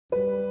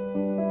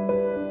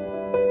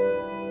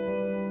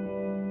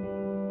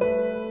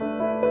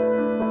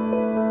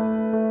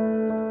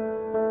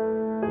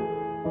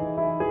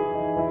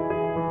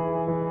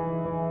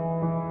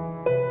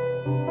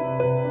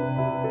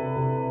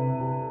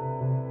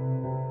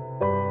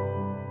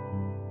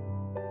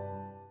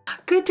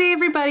Good day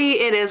everybody,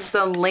 it is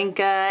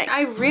Zelinka.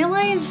 I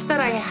realized that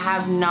I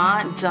have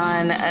not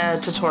done a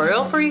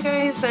tutorial for you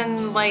guys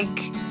in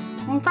like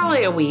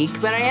probably a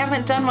week, but I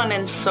haven't done one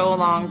in so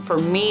long for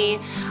me.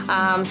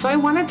 So I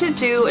wanted to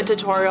do a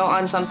tutorial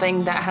on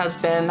something that has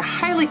been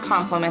highly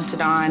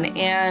complimented on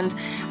and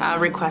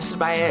requested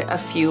by a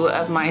few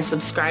of my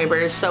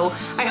subscribers. So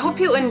I hope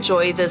you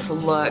enjoy this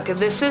look.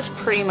 This is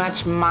pretty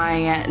much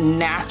my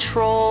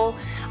natural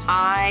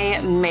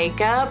eye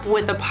makeup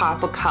with a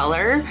pop of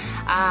color.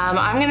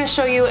 I'm going to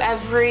show you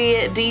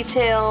every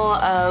detail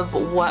of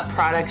what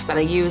products that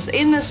I use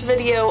in this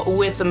video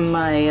with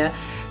my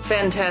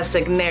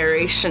fantastic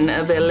narration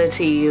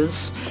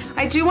abilities.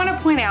 I do want to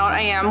point out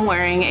I am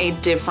wearing a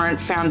different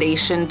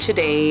foundation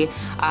today.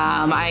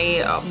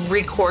 I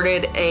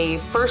recorded a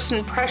first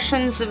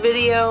impressions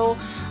video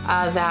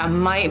that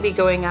might be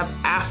going up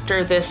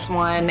after this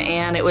one,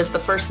 and it was the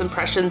first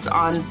impressions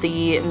on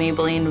the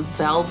Maybelline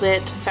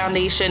Velvet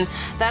foundation.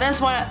 That is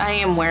what I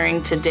am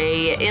wearing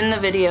today. In the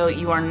video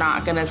you are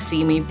not going to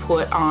see me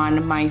put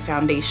on my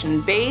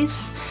foundation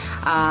base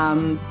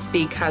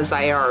because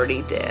I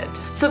already did.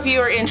 So if you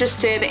are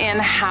interested in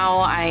how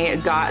I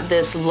got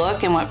this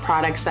look and what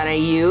products that I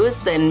use,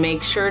 then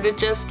make sure to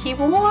just keep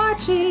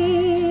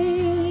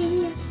watching.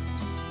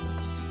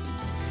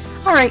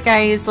 Alright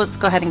guys, let's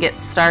go ahead and get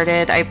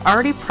started. I've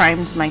already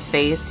primed my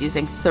face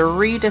using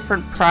 3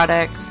 different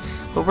products,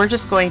 but we're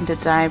just going to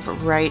dive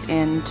right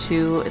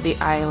into the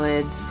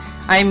eyelids.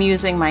 I'm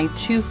using my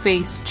Too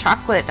Faced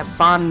Chocolate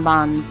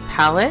Bonbons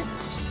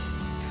palette.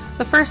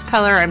 The first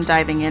color I'm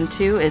diving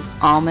into is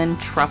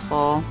Almond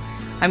Truffle.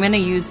 I'm going to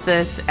use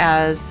this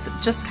as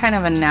just kind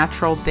of a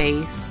natural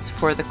base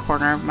for the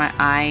corner of my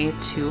eye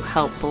to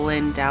help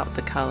blend out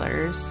the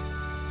colors.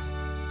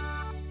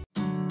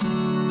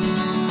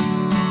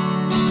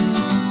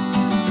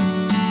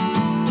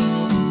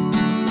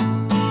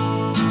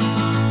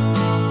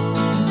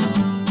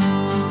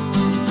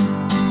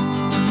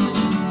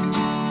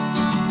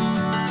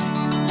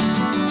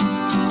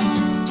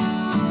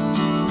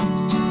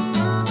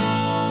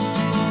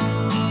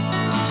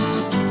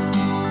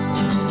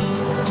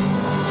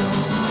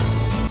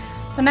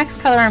 The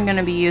next color I'm going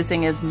to be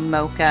using is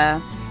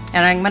Mocha,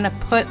 and I'm going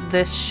to put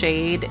this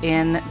shade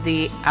in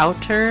the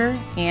outer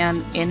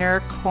and inner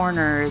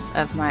corners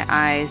of my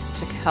eyes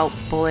to help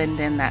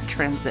blend in that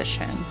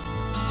transition.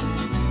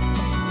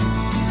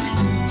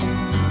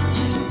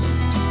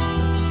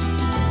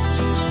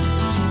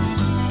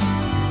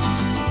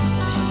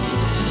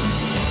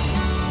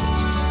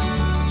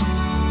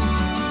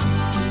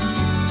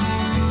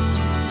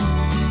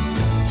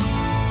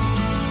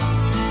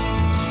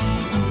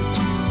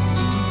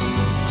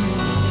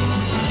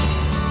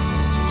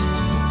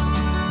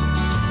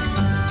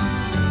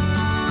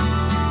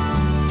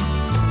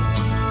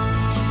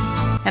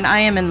 And I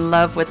am in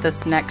love with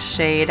this next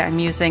shade. I'm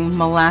using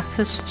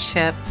Molasses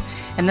Chip,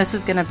 and this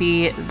is going to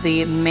be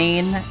the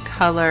main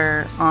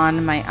color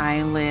on my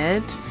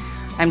eyelid.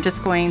 I'm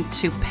just going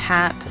to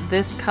pat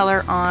this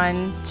color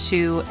on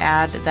to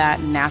add that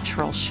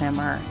natural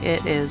shimmer.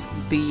 It is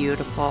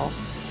beautiful,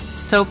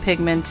 so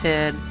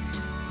pigmented.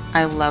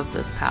 I love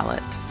this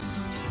palette.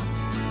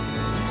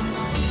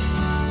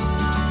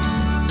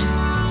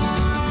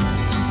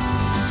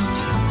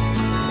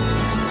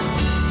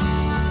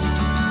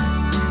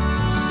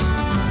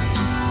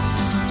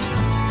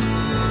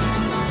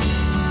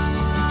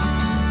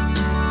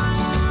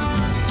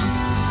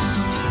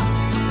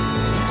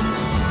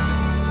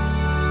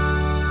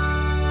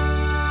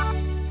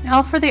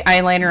 Now for the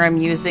eyeliner, I'm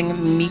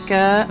using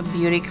Mika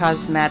Beauty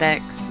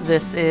Cosmetics.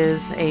 This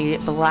is a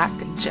black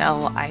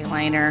gel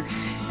eyeliner,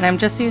 and I'm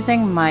just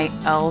using my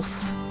e.l.f.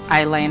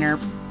 eyeliner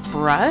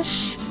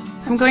brush.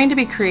 I'm going to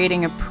be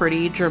creating a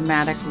pretty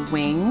dramatic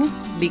wing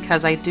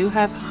because I do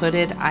have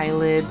hooded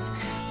eyelids,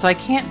 so I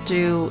can't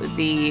do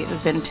the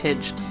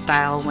vintage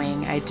style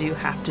wing. I do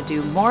have to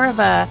do more of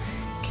a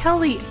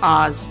Kelly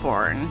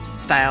Osbourne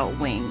style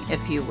wing,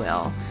 if you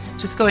will.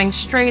 Just going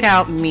straight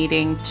out,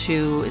 meeting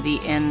to the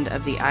end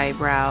of the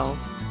eyebrow.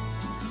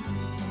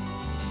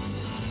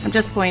 I'm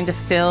just going to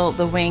fill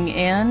the wing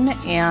in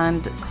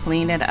and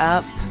clean it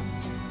up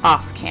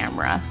off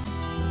camera.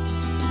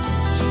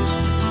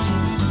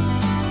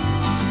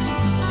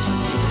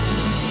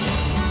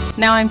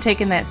 Now I'm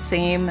taking that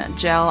same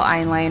gel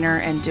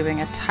eyeliner and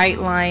doing a tight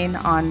line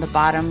on the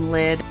bottom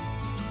lid.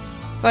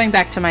 Going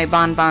back to my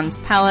Bonbons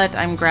palette,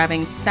 I'm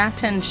grabbing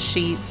Satin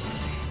Sheets,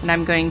 and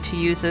I'm going to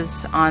use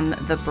this on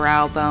the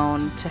brow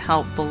bone to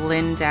help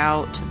blend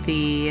out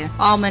the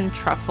almond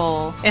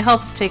truffle. It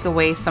helps take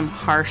away some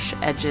harsh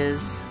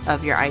edges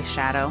of your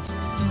eyeshadow.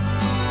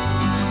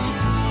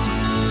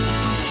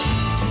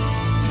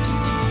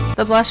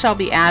 The blush I'll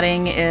be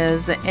adding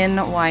is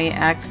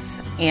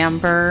NYX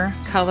Amber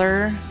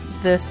color.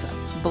 This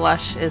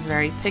blush is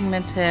very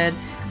pigmented.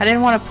 I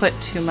didn't want to put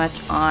too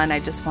much on, I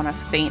just want a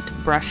faint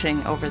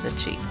brushing over the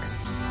cheeks.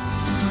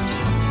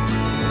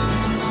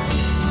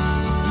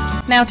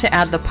 Now to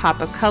add the pop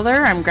of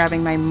color, I'm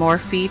grabbing my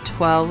Morphe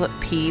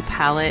 12P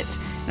palette,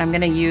 and I'm going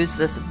to use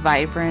this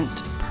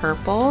vibrant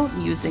purple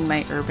using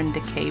my Urban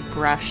Decay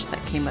brush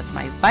that came with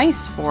my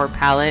Vice 4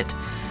 palette.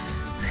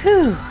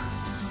 Whew!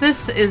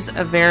 This is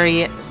a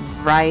very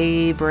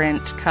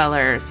vibrant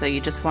color, so you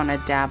just want to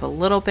dab a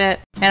little bit.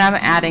 And I'm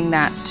adding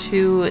that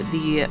to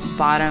the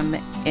bottom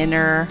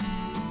inner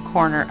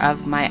corner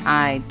of my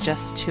eye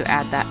just to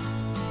add that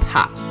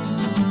pop.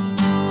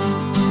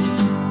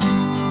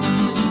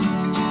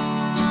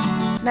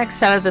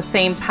 Next, out of the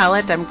same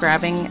palette, I'm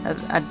grabbing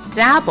a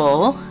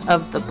dabble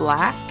of the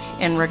black,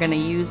 and we're going to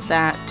use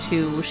that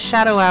to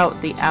shadow out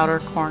the outer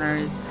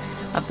corners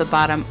of the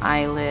bottom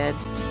eyelid.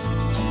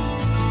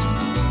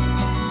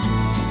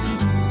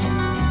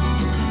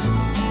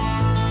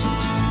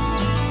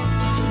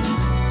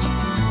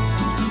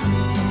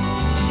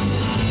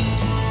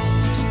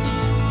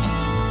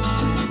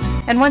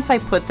 And once I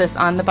put this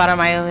on the bottom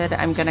eyelid,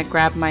 I'm going to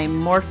grab my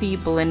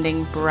Morphe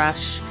blending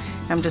brush.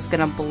 I'm just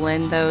going to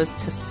blend those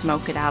to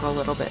smoke it out a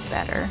little bit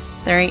better.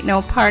 There ain't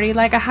no party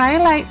like a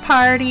highlight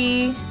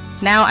party.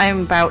 Now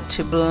I'm about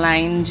to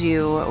blind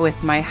you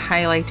with my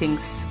highlighting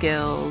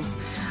skills.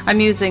 I'm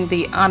using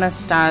the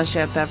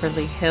Anastasia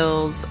Beverly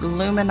Hills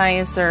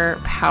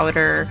Luminizer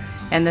Powder,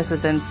 and this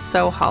is in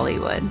So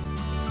Hollywood.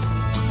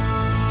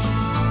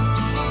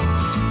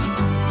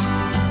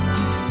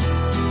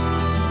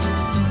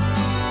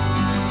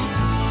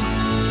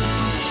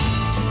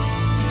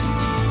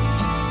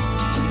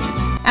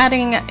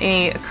 Adding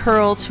a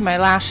curl to my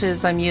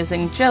lashes, I'm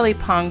using Jelly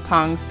Pong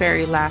Pong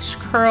Fairy Lash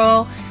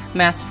Curl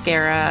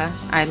Mascara.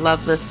 I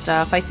love this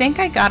stuff. I think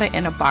I got it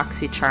in a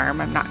BoxyCharm,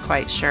 I'm not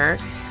quite sure,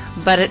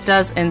 but it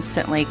does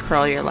instantly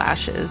curl your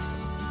lashes.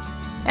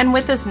 And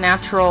with this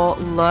natural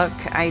look,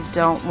 I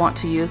don't want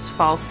to use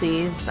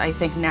falsies. I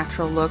think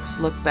natural looks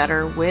look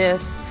better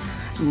with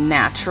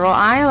natural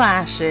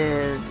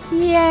eyelashes.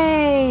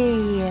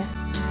 Yay!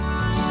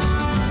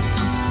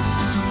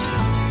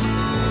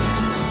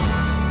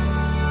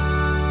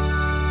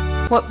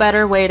 What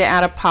better way to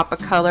add a pop of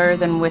color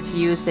than with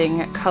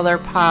using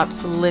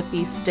ColourPOP's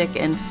Lippy Stick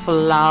in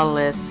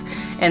Flawless.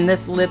 And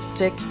this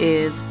lipstick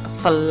is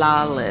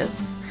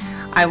flawless.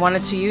 I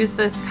wanted to use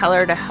this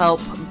color to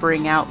help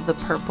bring out the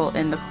purple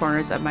in the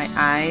corners of my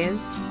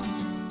eyes.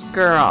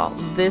 Girl,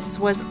 this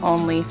was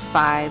only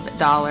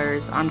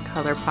 $5 on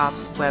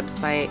ColourPOP's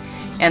website,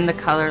 and the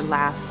color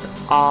lasts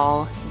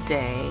all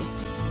day.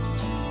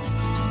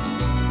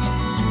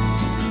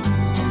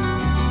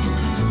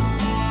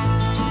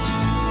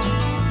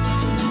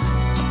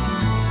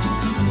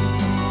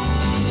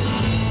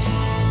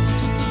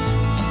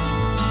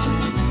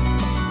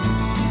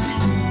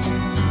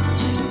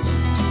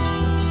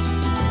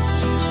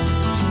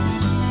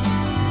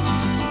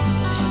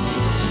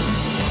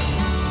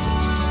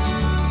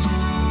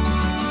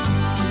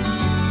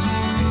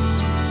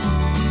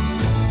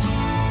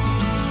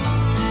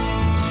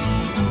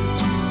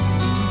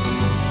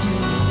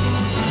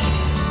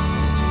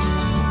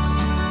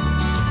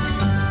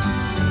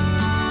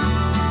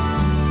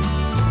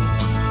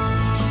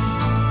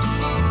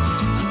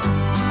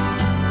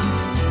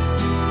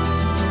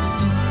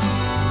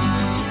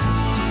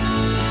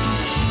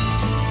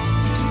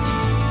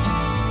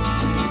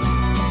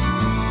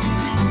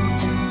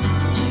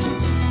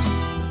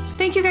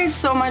 Thank you guys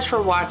so much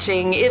for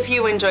watching. If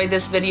you enjoyed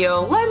this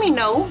video, let me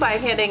know by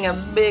hitting a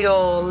big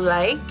ol'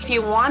 like. If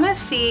you want to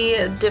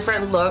see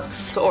different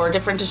looks or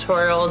different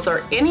tutorials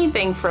or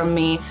anything from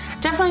me,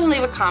 definitely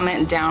leave a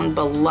comment down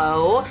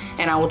below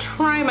and I will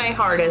try my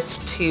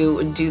hardest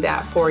to do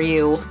that for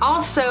you.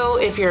 Also,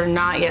 if you're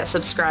not yet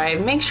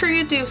subscribed, make sure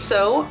you do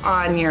so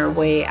on your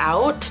way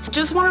out.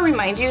 Just want to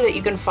remind you that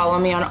you can follow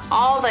me on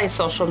all my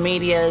social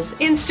medias,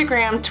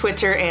 Instagram,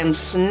 Twitter, and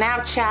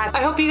Snapchat.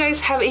 I hope you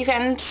guys have a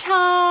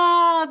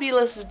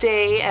fantabulous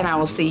day and I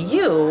will see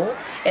you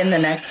in the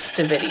next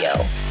video.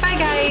 Bye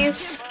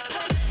guys!